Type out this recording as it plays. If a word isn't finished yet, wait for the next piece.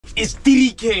It's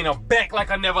DDK and I'm back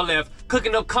like I never left,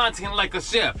 cooking up content like a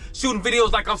chef, shooting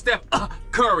videos like I'm Steph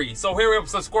Curry. So hurry up,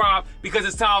 subscribe, because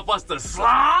it's time for us to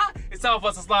slide. It's time for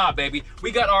us to slide, baby.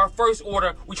 We got our first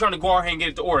order. We trying to go ahead and get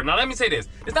it to order. Now let me say this,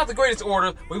 it's not the greatest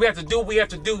order, but we have to do what we have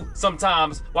to do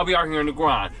sometimes while we are here in the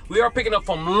grind. We are picking up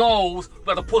from Lowe's. We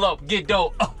got to pull up, get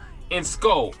dough, in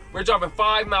Skull. We're dropping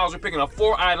 5 miles. We're picking up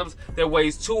 4 items that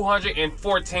weighs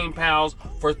 214 pounds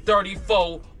for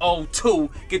 $34.02.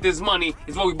 Get this money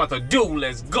is what we about to do.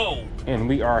 Let's go. And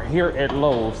we are here at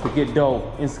Lowe's to get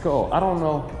dough in Skull. I don't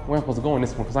know where I'm supposed to go in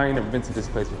this one because I ain't never been to this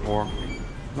place before.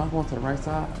 Am I going to the right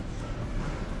side?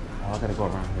 Oh, I gotta go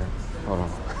around here. Hold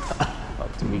on. I'll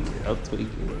tweak it. I'll tweak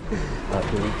it. I'll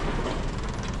tweak it.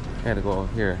 I gotta go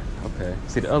here. Okay.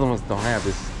 See, the other ones don't have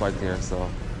this right there, so.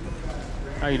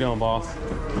 How you doing, boss?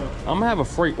 I'm gonna have a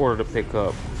freight order to pick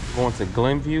up. Going to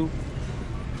Glenview.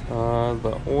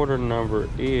 The order number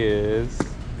is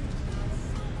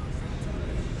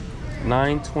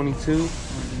 922.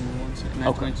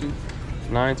 922.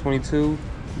 922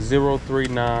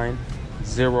 039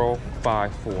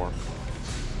 054.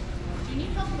 Do you need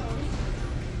help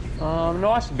loading?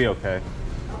 No, I should be okay.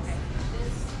 Okay.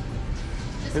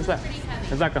 This is pretty heavy.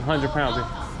 It's like 100 pounds. I'm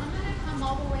gonna come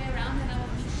all the way around and I will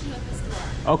meet you at this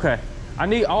door. Okay.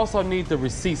 I also need the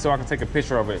receipt so I can take a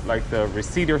picture of it, like the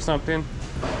receipt or something.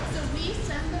 So we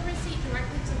send the receipt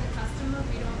directly to the customer.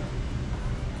 We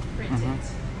don't print it.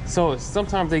 So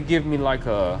sometimes they give me like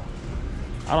a,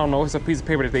 I don't know, it's a piece of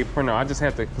paper that they print out. I just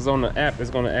have to, because on the app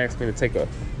it's going to ask me to take a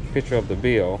picture of the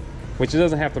bill, which it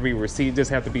doesn't have to be receipt, it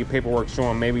just have to be paperwork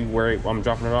showing maybe where I'm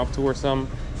dropping it off to or something.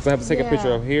 So I have to take a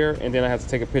picture of here, and then I have to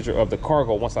take a picture of the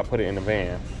cargo once I put it in the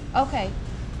van. Okay.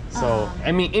 So,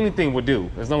 I mean, anything would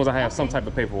do, as long as I have some type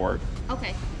of paperwork.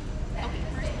 Okay. Okay.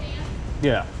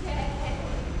 Yeah. I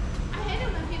hate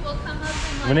it when people come up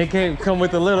and like, When they can't come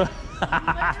with a little.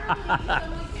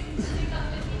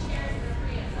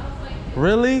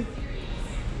 Really?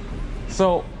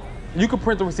 So, you can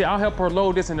print the receipt. I'll help her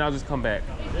load this and I'll just come back.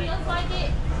 It feels like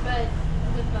it, but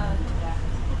with the...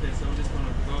 Okay, so I'm just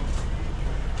gonna go.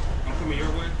 I'm coming your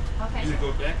way. Okay. You just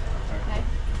go back. Okay.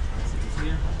 Sit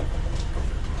here.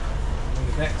 Bring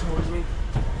it back towards me.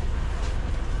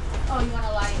 Oh, you want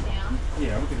to lie it down?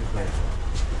 Yeah, we can just lay it.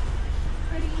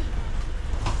 Pretty.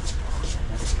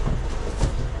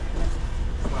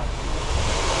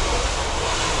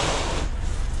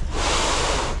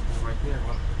 Right there,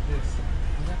 like this.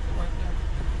 Is that right there?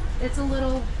 It's a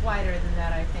little wider than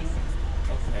that, I think.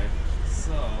 Okay,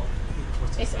 so.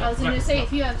 I was going to say,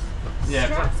 if you have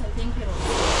straps, I think it'll be if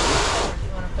you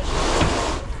want to push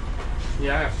it.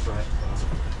 Yeah, I have straps.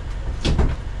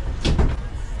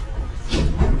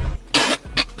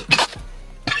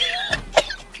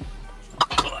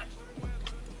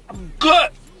 Good.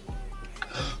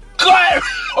 Good.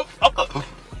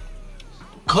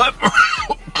 Good.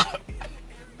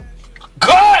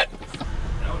 Good.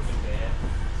 That would have been bad.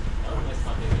 That would have messed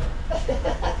my day up.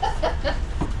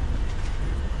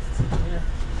 Here.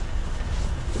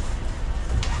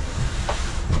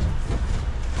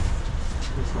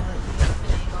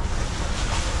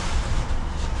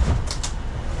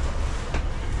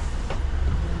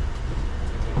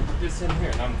 Put this in here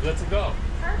and I'm good to go.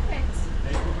 Perfect.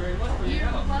 Thank you very much for your You're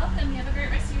help. welcome. You have a great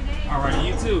rest of your day. All right,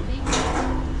 you too. Thank you.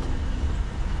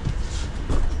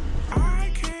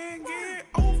 I can't get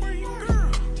over you,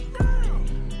 girl.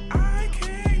 I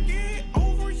can't get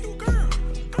over you, girl.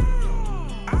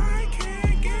 I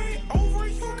can't get over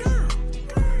you, girl.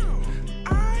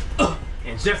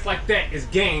 And just like that, it's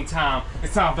game time.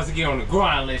 It's time for us to get on the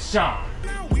grind. Let's shine.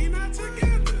 Now we not together.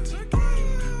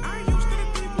 I used to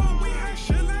think when we had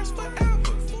shit last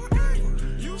forever.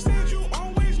 You said you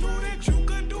always knew that you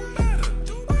could do better.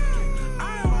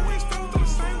 I always felt the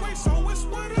same way, so it's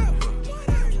whatever.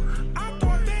 I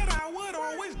thought that I would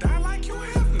always die like you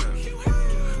have.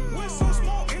 With some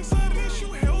small incidents,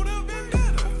 you held a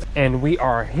vendetta. And we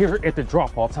are here at the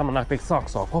drop off. Time to knock their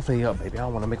socks off. Hopefully they up, baby. I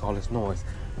don't want to make all this noise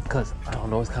because I don't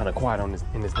know, it's kind of quiet in this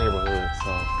neighborhood.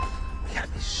 So we gotta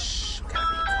be we gotta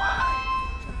be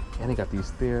quiet. And they got these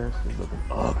stairs. They're looking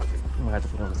ugly. I'm gonna have to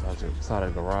put them on the side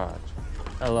of the garage.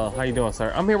 Hello, how you doing,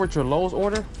 sir? I'm here with your Lowe's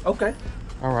order. Okay.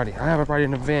 Alrighty, I have it right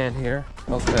in the van here.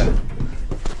 Okay.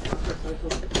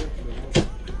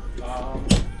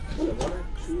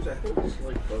 Shoes, I think it's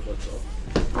like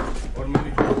 $12. Or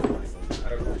maybe I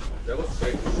don't know. That looks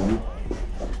great.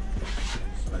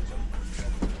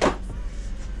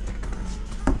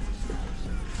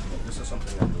 This is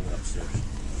something I'm doing upstairs.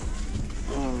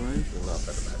 Alright.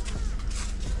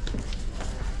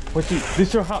 What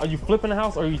this your house? Are you flipping the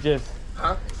house or you just?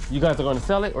 Huh? You guys are going to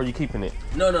sell it or you keeping it?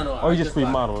 No. Or you just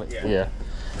remodeling it? Yeah.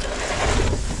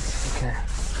 Okay.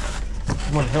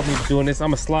 You want to help me doing this? I'm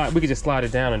gonna slide. We could just slide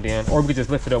it down and then, or we could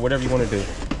just lift it up. Whatever you want to do.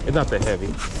 It's not that heavy.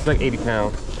 It's like 80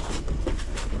 pounds.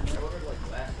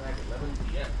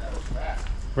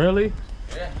 Really?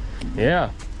 Yeah. Yeah.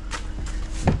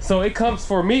 So it comes,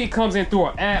 for me, it comes in through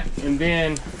an app, and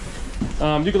then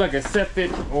you can like accept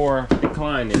it or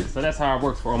decline it. So that's how it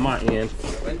works for on my end.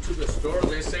 I went to the store,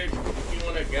 they said if you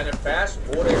want to get it fast,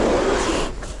 order it.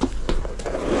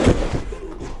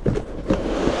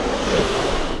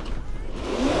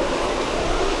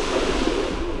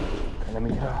 Okay, let me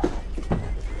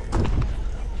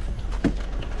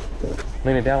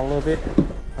lean it down a little bit.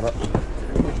 How about?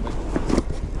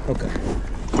 Okay.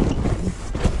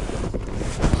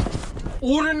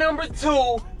 Order number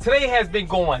 2 today has been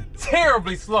going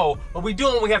terribly slow, but we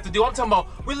doing what we have to do. I'm talking about,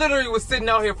 we literally was sitting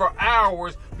out here for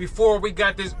hours before we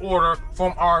got this order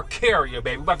from our carrier,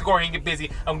 baby. We're about to go ahead and get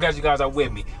busy. I'm glad you guys are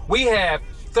with me. We have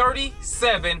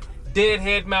 37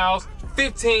 deadhead miles,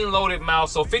 15 loaded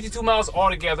miles, so 52 miles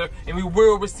altogether, and we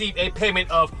will receive a payment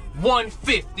of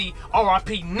 $150.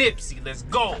 RIP Nipsey, let's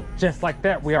go. Just like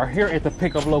that, we are here at the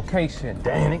pickup location.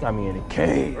 Dang, they got me in a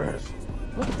cage.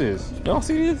 Look at this. Y'all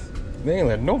see this? They ain't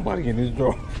let nobody in this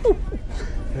job.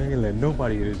 They ain't let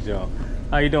nobody in this job.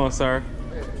 How you doing, sir?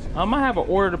 I have an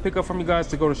order to pick up from you guys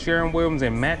to go to Sherwin, Williams,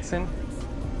 and Matson.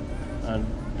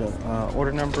 The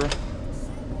order number.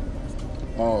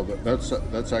 Oh, that's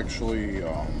actually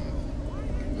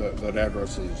that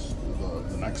address is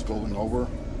the next building over.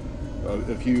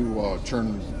 If you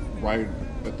turn right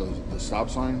at the stop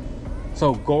sign.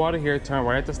 So go out of here, turn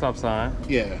right at the stop sign.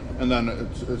 Yeah, and then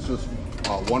it's just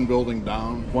one building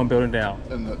down. One building down.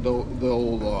 And they'll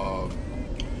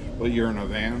well, you're in a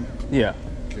van. Yeah.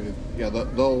 Okay. Yeah,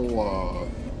 they'll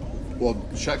well,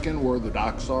 check in where the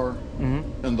docks are,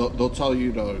 and they'll tell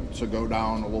you to go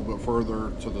down a little bit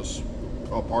further to this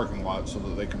parking lot so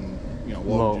that they can, you know,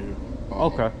 load you.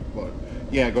 Okay. But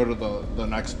yeah, go to the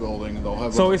next building and they'll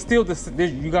have. So it's still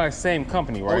you guys same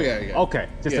company, right? Oh yeah, yeah. Okay,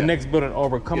 just the next building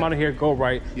over. Come out of here, go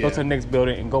right, go to the next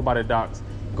building, and go by the docks.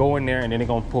 Go in there, and then they're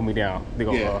gonna pull me down. They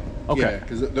go, okay. Yeah,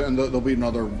 because there'll be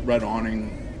another red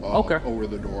awning. Over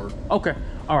the door. Okay.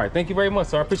 All right. Thank you very much,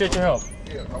 sir. I appreciate your help.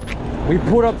 Yeah. No. We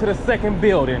pulled up to the second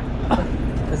building.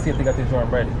 Let's see if they got this joint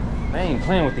ready. They ain't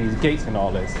playing with these gates and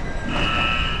all this.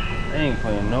 They ain't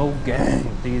playing no game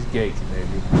with these gates,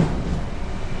 baby.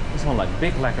 This one like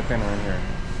big lack of thinner in here.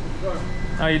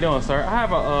 How you doing, sir? I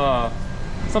have a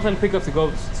something to pick up to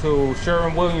go to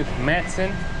Sherwin, Williams,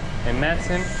 Matson, and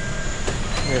Matson.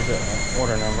 Here's the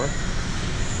order number.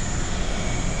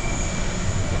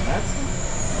 Matson?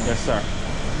 Yes, sir.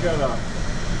 You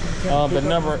got the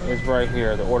number is right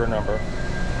here, the order number.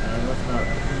 That's not.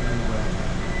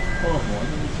 Hold on, let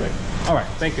me check. All right,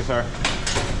 thank you, sir.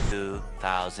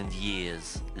 2,000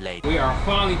 years later. We are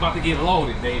finally about to get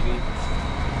loaded, baby.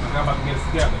 I'm about to get us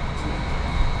together.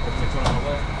 Let's turn on the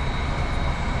way.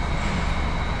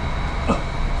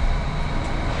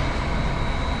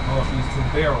 Oh, these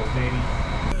 2 barrels, baby.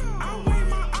 I weigh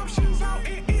my options out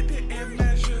and it didn't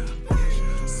measure.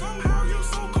 Somehow you're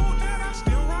so cold that I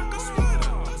still rock a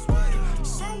sweater.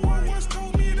 Someone once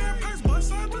told me that price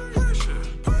busts under pressure.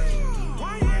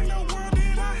 Why in the world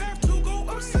did I have to go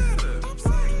upset her?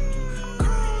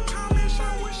 Girl, childish, I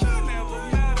wish I never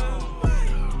met her.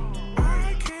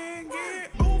 I can't get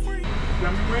over you.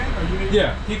 Got me ran? Are you need?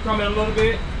 Yeah, keep coming a little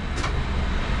bit.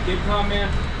 Keep coming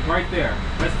right there.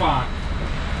 That's fine.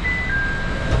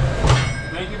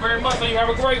 Thank you very much. So you have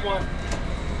a great one.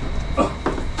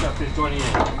 Got this joint in.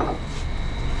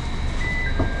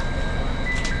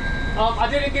 I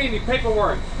didn't get any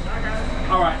paperwork. I got it.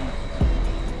 All right.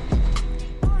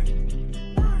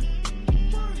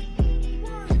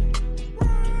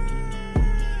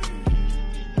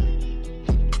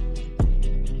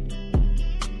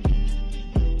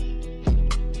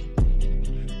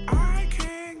 I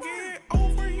can't get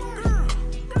over you, girl.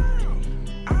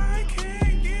 I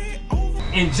can't get over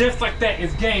And just like that,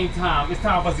 it's game time. It's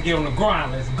time for us to get on the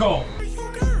grind. Let's go.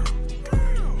 you,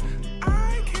 girl.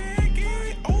 I can't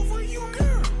get over you,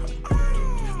 girl.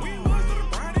 We was the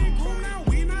bride and groom, now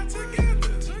we not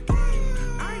together.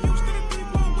 I used to think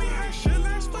when we had shit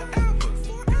last forever.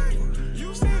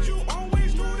 You said you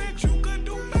always knew that you could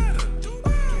do better.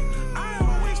 I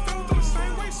always felt the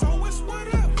same way, so it's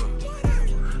whatever.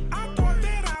 I thought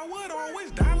that I would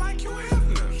always die like you have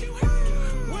now.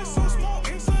 With some small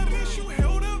incidents, you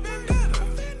held a vendetta.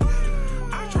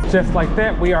 Just like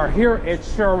that, we are here at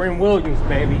Sherwin Williams,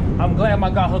 baby. I'm glad my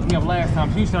guy hooked me up last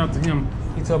time. Huge shout out to him.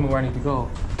 He told me where I need to go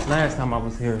last time I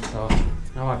was here, so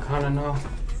now I kind of know.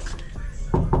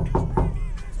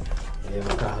 Yeah,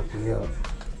 my guy hooked me up.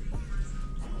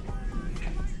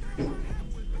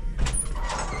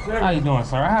 How you doing,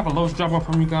 sir? I have a load drop off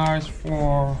from you guys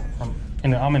for.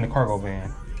 I'm in the cargo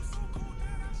van.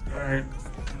 All right.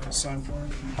 Sign for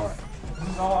it. All right. This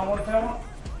is all on one pallet?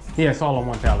 Yeah, it's all on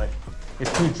one pallet.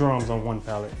 It's 2 drums on one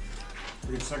pallet.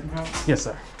 For your second pallet? Yes,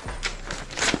 sir.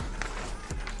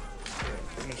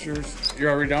 That's yours.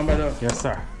 You're already down by the. Yes,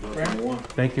 sir. Frame?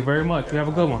 Thank you very much. You have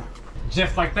a good one.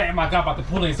 Just like that, my guy about to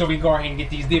pull in so we can go ahead and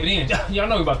get these dividends. Y'all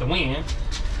know we about to win.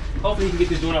 Hopefully he can get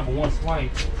this doing up with one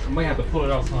swipe. I might have to pull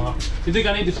it out some. You think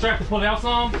I need the strap to pull it out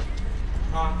some?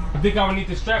 You think I would need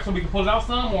the strap so we can pull it out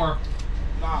some, or?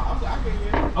 Nah, I can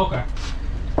get it. Okay.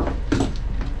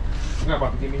 You're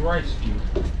about to get me right, Stu.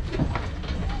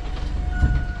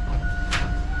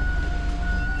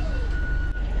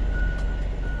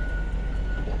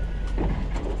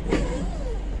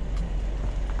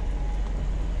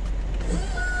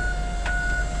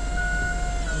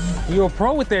 You're a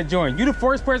pro with that joint. You the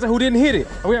first person who didn't hit it.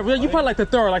 Oh, yeah, you probably like the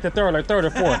third or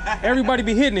fourth. Everybody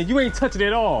be hitting it. You ain't touching it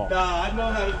at all. Nah, I know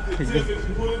how to tip it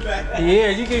and pull it back.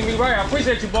 Yeah, you getting me right. I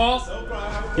appreciate you, boss. No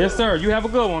problem. Yes, sir. You have a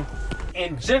good one.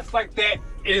 And just like that,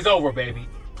 it is over, baby.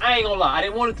 I ain't gonna lie. I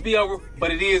didn't want it to be over, but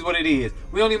it is what it is.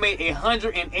 We only made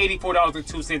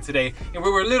 $184.02 today, and we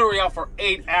were literally out for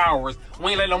 8 hours. We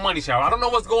ain't let no money shower. I don't know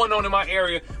what's going on in my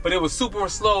area, but it was super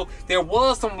slow. There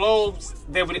was some loads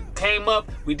that came up.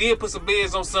 We did put some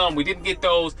bids on some. We didn't get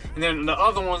those. And then the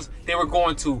other ones, they were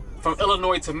going to from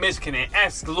Illinois to Michigan, and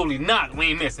absolutely not. We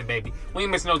ain't missing, baby. We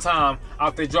ain't missing no time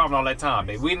out there driving all that time,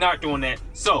 baby. We're not doing that.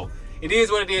 So, it is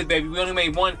what it is, baby. We only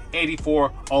made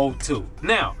 $184.02.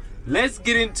 Now, let's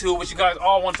get into what you guys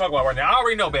all want to talk about right now. I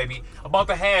already know, baby, about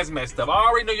the hazmat stuff. I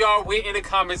already know y'all went in the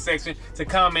comment section to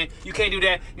comment. You can't do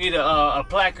that. You need a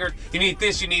placard. You need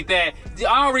this. You need that.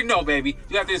 I already know, baby.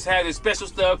 You have to just have this special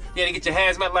stuff. You have to get your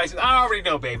hazmat license. I already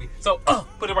know, baby. So,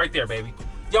 put it right there, baby.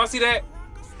 Y'all see that?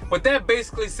 What that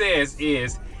basically says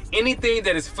is anything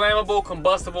that is flammable,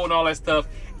 combustible, and all that stuff,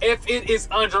 if it is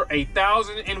under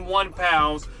 1,001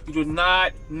 pounds, you do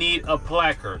not need a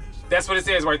placard. That's what it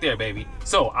says right there, baby.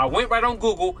 So I went right on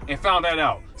Google and found that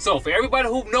out. So for everybody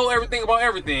who know everything about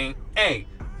everything, hey,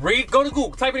 go to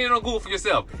Google, type it in on Google for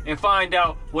yourself and find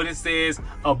out what it says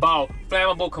about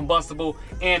flammable, combustible,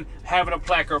 and having a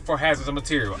placard for hazardous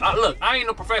material. Look, I ain't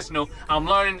no professional. I'm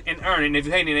learning and earning. If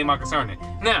you hate it, it ain't my concern.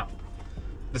 Now,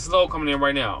 this load coming in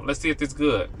right now. Let's see if it's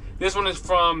good. This one is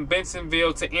from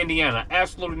Bensonville to Indiana.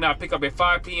 Absolutely not. Pick up at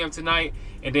 5 p.m. tonight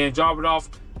and then drop it off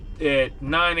at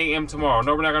 9 a.m. tomorrow.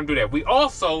 No, we're not gonna do that. We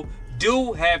also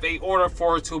do have a order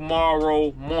for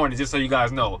tomorrow morning, just so you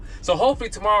guys know. So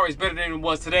hopefully tomorrow is better than it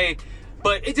was today,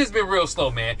 but it's just been real slow,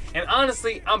 man. And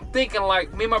honestly, I'm thinking,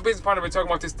 like, me and my business partner been talking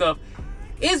about this stuff.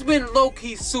 It's been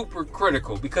low-key super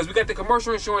critical because we got the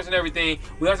commercial insurance and everything.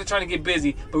 We also trying to get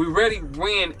busy, but we rarely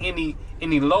win any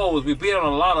loads. We bid on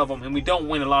a lot of them, and we don't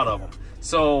win a lot of them.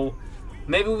 So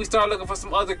maybe we start looking for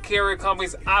some other carrier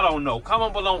companies. I don't know.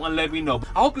 Comment below and let me know.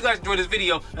 I hope you guys enjoyed this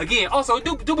video. Again, also,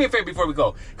 do me a favor before we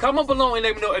go. Comment below and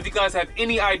let me know if you guys have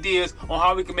any ideas on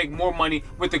how we can make more money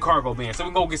with the cargo van, so we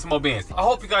can go get some more vans. I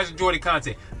hope you guys enjoy the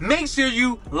content. Make sure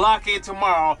you lock in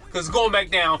tomorrow, because it's going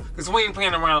back down, because we ain't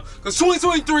playing around. Because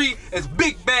 2023 is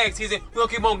big bag season. We're going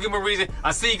to keep on giving a reason.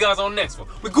 I'll see you guys on the next one.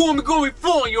 We're going, we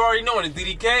flowing. You already know it. It's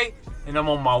DDK, and I'm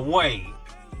on my way.